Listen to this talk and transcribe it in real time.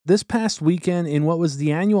This past weekend, in what was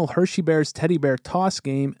the annual Hershey Bears Teddy Bear Toss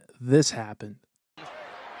game, this happened.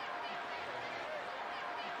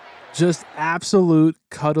 Just absolute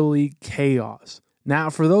cuddly chaos. Now,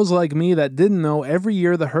 for those like me that didn't know, every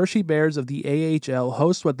year the Hershey Bears of the AHL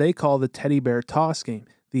host what they call the Teddy Bear Toss game.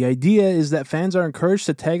 The idea is that fans are encouraged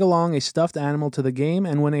to tag along a stuffed animal to the game,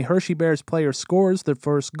 and when a Hershey Bears player scores their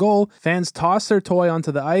first goal, fans toss their toy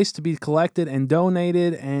onto the ice to be collected and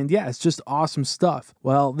donated, and yeah, it's just awesome stuff.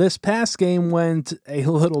 Well, this past game went a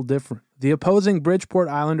little different. The opposing Bridgeport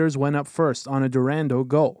Islanders went up first on a Durando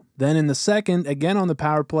goal. Then in the second, again on the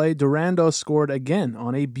power play, Durando scored again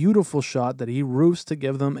on a beautiful shot that he roofs to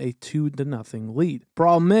give them a 2-0 lead.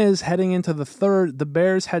 Problem is, heading into the third, the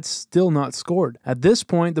Bears had still not scored. At this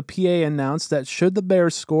point, the PA announced that should the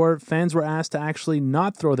Bears score, fans were asked to actually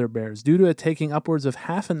not throw their bears due to it taking upwards of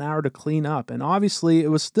half an hour to clean up, and obviously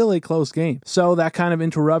it was still a close game. So that kind of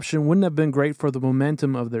interruption wouldn't have been great for the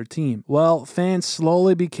momentum of their team. Well, fans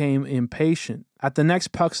slowly became impatient. At the next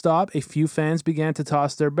puck stop, a few fans began to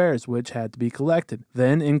toss their bears, which had to be collected.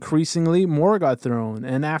 Then, increasingly, more got thrown,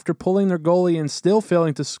 and after pulling their goalie and still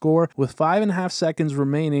failing to score, with 5.5 seconds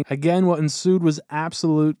remaining, again what ensued was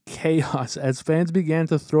absolute chaos as fans began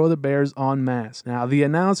to throw the bears en masse. Now, the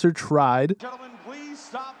announcer tried, "Gentlemen, please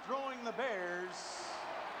stop throwing the bears."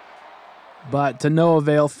 But to no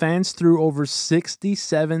avail, fans threw over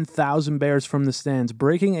 67,000 bears from the stands,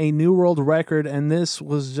 breaking a new world record, and this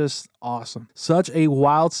was just awesome. Such a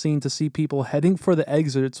wild scene to see people heading for the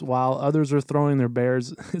exits while others are throwing their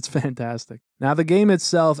bears. It's fantastic. Now, the game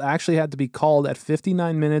itself actually had to be called at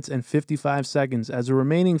 59 minutes and 55 seconds, as the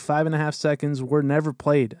remaining 5.5 seconds were never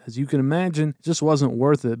played. As you can imagine, it just wasn't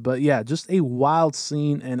worth it. But yeah, just a wild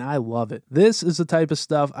scene, and I love it. This is the type of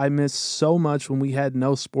stuff I miss so much when we had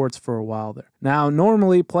no sports for a while there. Now,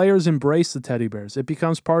 normally, players embrace the teddy bears. It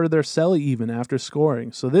becomes part of their celly even after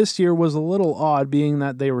scoring. So this year was a little odd, being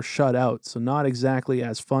that they were shut out, so not exactly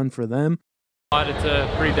as fun for them. It's a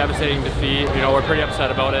pretty devastating defeat. We're pretty upset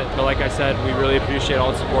about it. But like I said, we really appreciate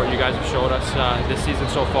all the support you guys have showed us this season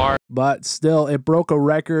so far. But still, it broke a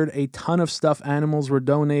record. A ton of stuffed animals were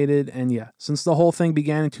donated. And yeah, since the whole thing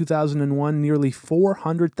began in 2001, nearly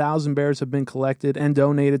 400,000 bears have been collected and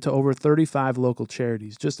donated to over 35 local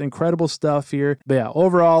charities. Just incredible stuff here. But yeah,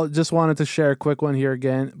 overall, just wanted to share a quick one here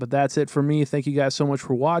again. But that's it for me. Thank you guys so much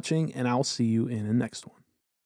for watching, and I'll see you in the next one.